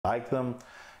like them,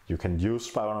 you can use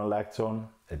spironolactone.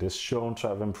 It is shown to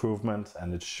have improvement,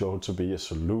 and it's shown to be a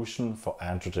solution for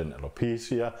androgen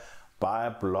alopecia by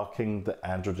blocking the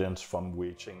androgens from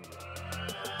reaching.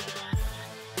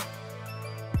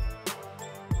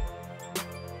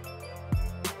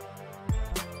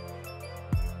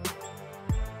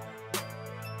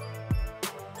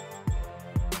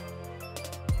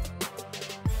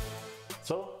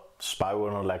 So,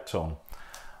 spironolactone,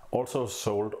 also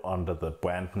sold under the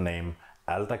brand name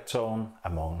Androgen,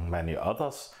 among many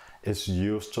others, is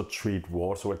used to treat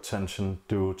water retention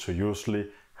due to usually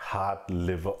heart,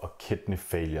 liver or kidney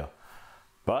failure.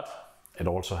 But it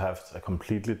also has a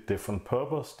completely different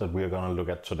purpose that we are going to look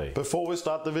at today. Before we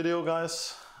start the video,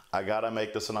 guys, I gotta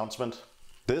make this announcement.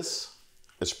 This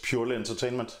is purely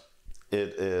entertainment.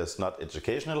 It is not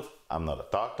educational. I'm not a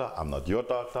doctor. I'm not your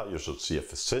doctor. You should see a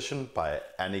physician by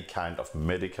any kind of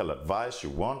medical advice you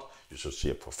want. You should see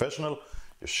a professional.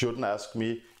 You shouldn't ask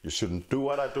me. You shouldn't do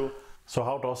what I do. So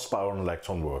how does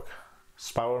spironolactone work?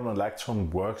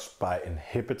 Spironolactone works by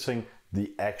inhibiting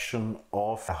the action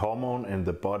of a hormone in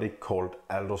the body called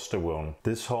aldosterone.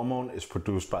 This hormone is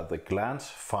produced by the glands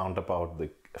found above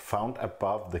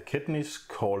the kidneys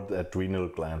called the adrenal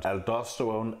gland.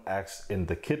 Aldosterone acts in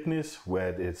the kidneys, where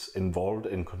it is involved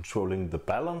in controlling the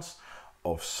balance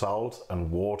of salt and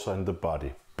water in the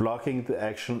body. Blocking the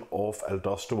action of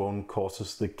aldosterone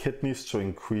causes the kidneys to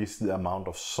increase the amount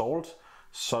of salt,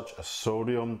 such as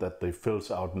sodium, that they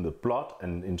filter out in the blood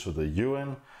and into the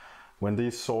urine. When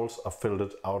these salts are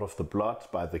filtered out of the blood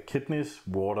by the kidneys,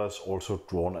 water is also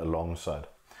drawn alongside.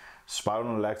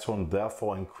 Spironolactone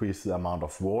therefore increases the amount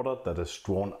of water that is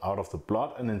drawn out of the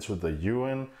blood and into the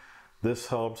urine. This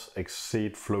helps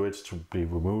excess fluids to be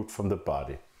removed from the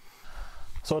body.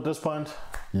 So at this point,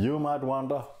 you might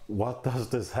wonder, what does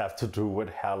this have to do with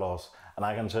hair loss? And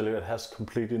I can tell you it has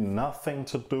completely nothing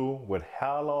to do with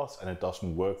hair loss, and it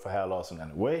doesn't work for hair loss in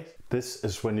any way. This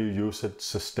is when you use it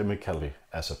systemically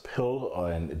as a pill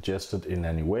or ingested in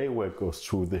any way where it goes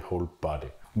through the whole body.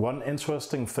 One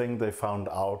interesting thing they found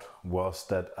out was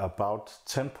that about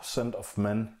 10% of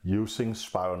men using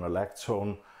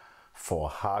spironolactone for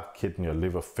heart, kidney or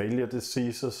liver failure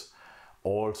diseases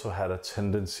also had a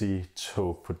tendency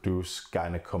to produce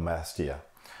gynecomastia.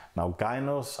 Now,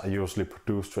 gynos are usually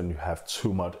produced when you have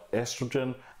too much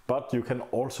estrogen, but you can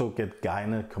also get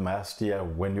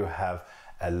gynecomastia when you have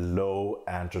a low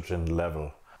androgen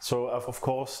level. So of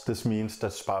course this means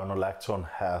that spironolactone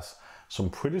has some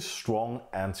pretty strong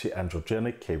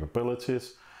anti-androgenic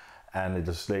capabilities, and it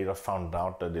is later found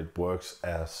out that it works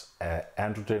as an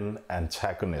androgen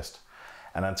antagonist.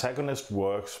 An antagonist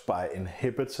works by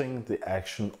inhibiting the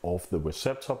action of the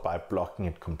receptor by blocking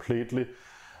it completely.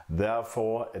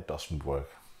 Therefore, it doesn't work.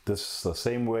 This is the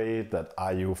same way that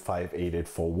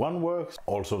RU58841 works,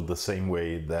 also the same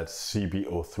way that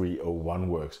CB0301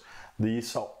 works.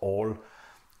 These are all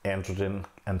androgen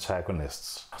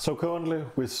antagonists. So currently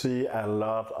we see a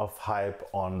lot of hype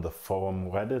on the forum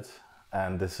Reddit,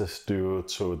 and this is due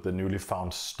to the newly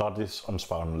found studies on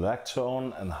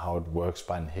spironolactone and how it works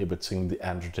by inhibiting the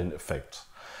androgen effect.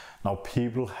 Now,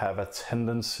 people have a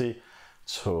tendency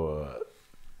to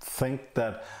think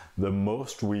that the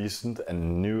most recent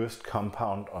and newest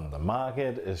compound on the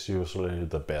market is usually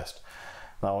the best.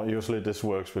 Now, usually this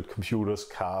works with computers,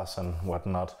 cars and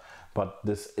whatnot, but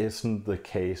this isn't the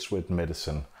case with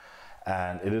medicine.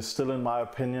 And it is still, in my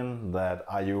opinion, that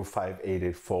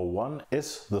RU58841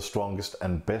 is the strongest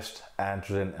and best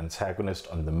androgen antagonist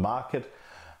on the market.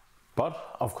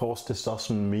 But of course, this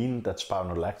doesn't mean that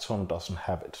spironolactone doesn't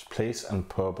have its place and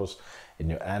purpose in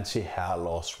your anti-hair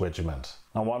loss regimen.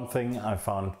 Now, one thing I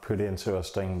found pretty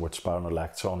interesting with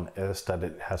spironolactone is that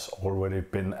it has already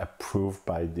been approved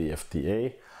by the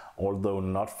FDA, although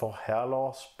not for hair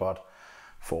loss, but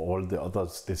for all the other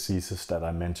diseases that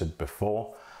I mentioned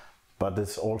before. But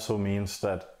this also means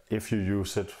that if you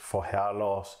use it for hair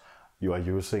loss, you are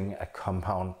using a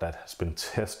compound that has been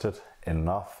tested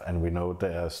enough, and we know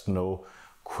there's no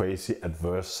crazy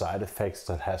adverse side effects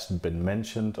that hasn't been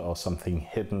mentioned or something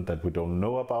hidden that we don't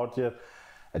know about yet.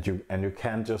 And you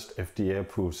can't just FDA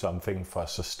approve something for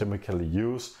systemically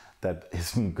use that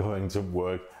isn't going to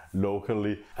work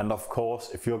locally. And of course,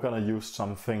 if you're going to use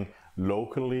something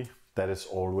locally that is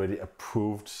already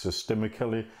approved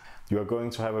systemically, you are going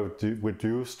to have a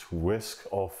reduced risk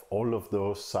of all of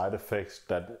those side effects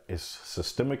that is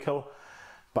systemical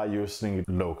by using it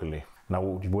locally. Now,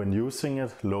 when using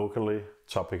it locally,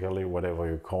 topically, whatever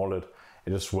you call it,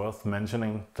 it is worth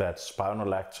mentioning that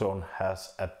spironolactone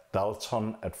has a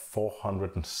Dalton at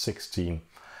 416.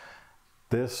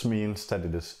 This means that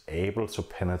it is able to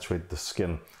penetrate the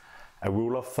skin. A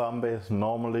rule of thumb is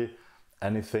normally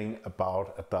anything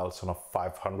about a Dalton of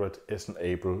 500 isn't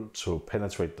able to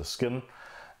penetrate the skin.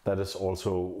 That is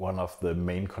also one of the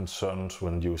main concerns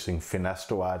when using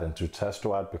finasteride and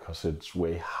dutasteride, because it's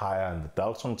way higher in the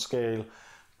Dalton scale.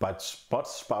 But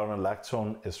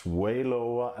spironolactone is way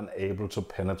lower and able to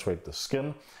penetrate the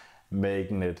skin,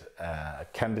 making it a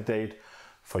candidate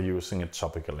for using it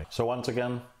topically. So once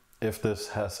again, if this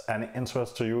has any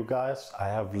interest to you guys, I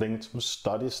have linked some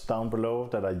studies down below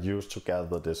that I used to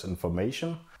gather this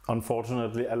information.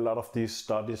 Unfortunately, a lot of these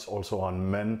studies also on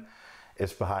men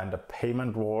is behind a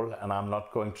payment wall, and I'm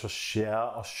not going to share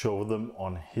or show them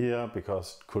on here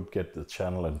because it could get the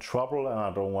channel in trouble, and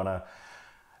I don't want to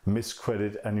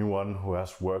miscredit anyone who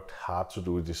has worked hard to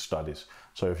do these studies.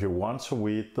 So if you want to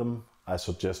read them, I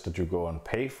suggest that you go and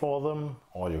pay for them,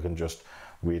 or you can just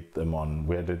read them on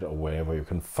Reddit or wherever you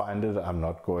can find it. I'm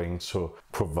not going to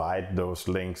provide those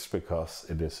links because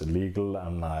it is illegal,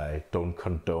 and I don't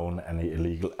condone any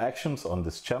illegal actions on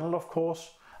this channel, of course.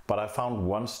 But I found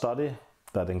one study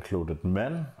that included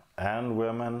men and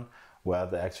women where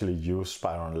they actually used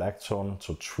spironolactone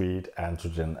to treat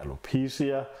androgen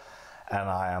alopecia. And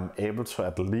I am able to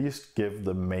at least give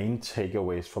the main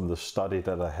takeaways from the study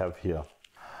that I have here.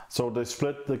 So they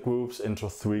split the groups into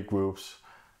 3 groups,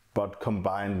 but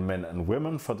combined men and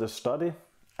women for this study.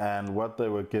 And what they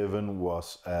were given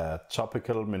was a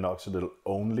topical minoxidil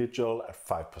only gel at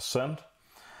 5%.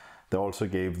 They also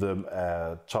gave them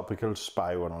a topical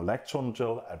spironolactone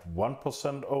gel at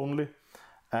 1% only.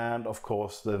 And of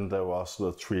course, then there was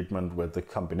the treatment with the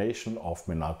combination of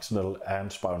minoxidil and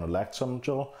spironolactone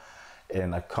gel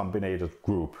in a combined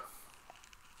group.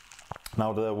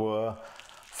 Now there were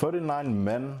 39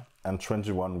 men and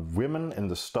 21 women in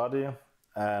the study,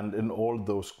 and in all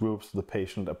those groups the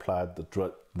patient applied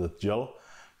the gel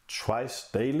twice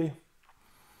daily.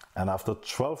 And after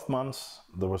 12 months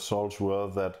the results were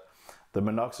that the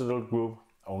minoxidil group,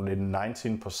 only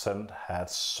 19% had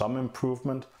some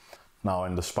improvement. Now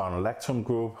in the spironolactone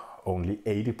group, only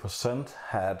 80%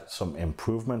 had some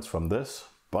improvements from this,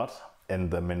 but in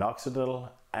the minoxidil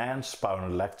and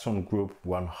spironolactone group,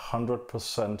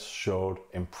 100% showed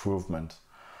improvement.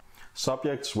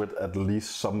 Subjects with at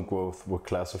least some growth were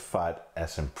classified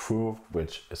as improved,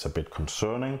 which is a bit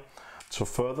concerning. To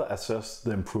further assess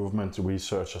the improvement,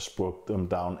 researchers broke them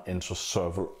down into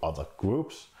several other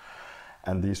groups.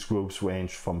 And these groups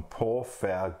range from poor,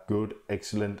 fair, good,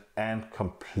 excellent, and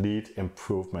complete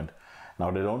improvement. Now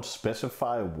they don't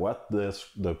specify what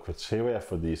the criteria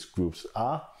for these groups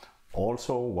are.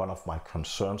 Also one of my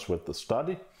concerns with the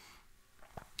study.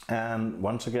 And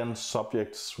once again,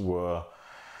 subjects were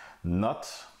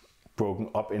not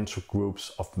broken up into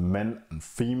groups of men and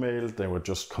female, they were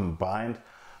just combined.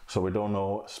 So we don't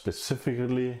know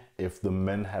specifically if the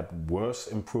men had worse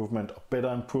improvement or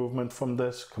better improvement from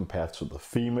this compared to the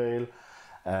female.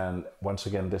 And once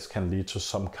again, this can lead to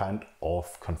some kind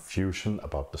of confusion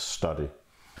about the study.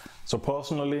 So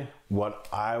personally, what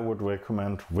I would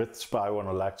recommend with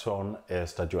spironolactone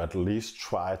is that you at least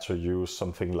try to use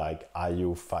something like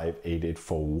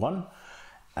RU58841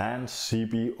 and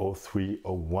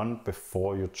CB0301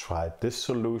 before you try this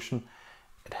solution.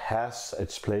 It has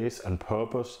its place and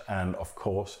purpose, and of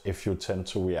course, if you tend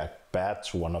to react bad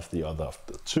to one of the other of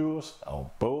the two or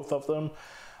both of them,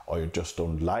 or you just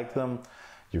don't like them,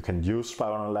 you can use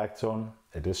spironolactone.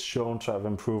 It is shown to have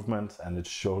improvement, and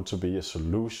it's shown to be a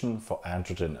solution for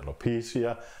androgen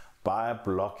alopecia by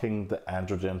blocking the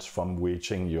androgens from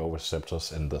reaching your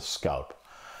receptors in the scalp.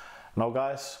 Now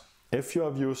guys, if you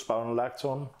have used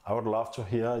spironolactone, I would love to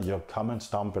hear your comments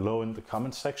down below in the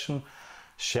comment section.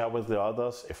 Share with the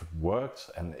others if it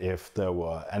worked, and if there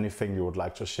were anything you would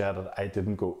like to share that I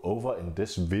didn't go over in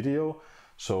this video,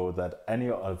 so that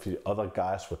any of the other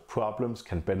guys with problems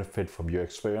can benefit from your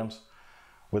experience.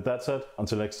 With that said,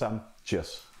 until next time,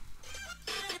 cheers.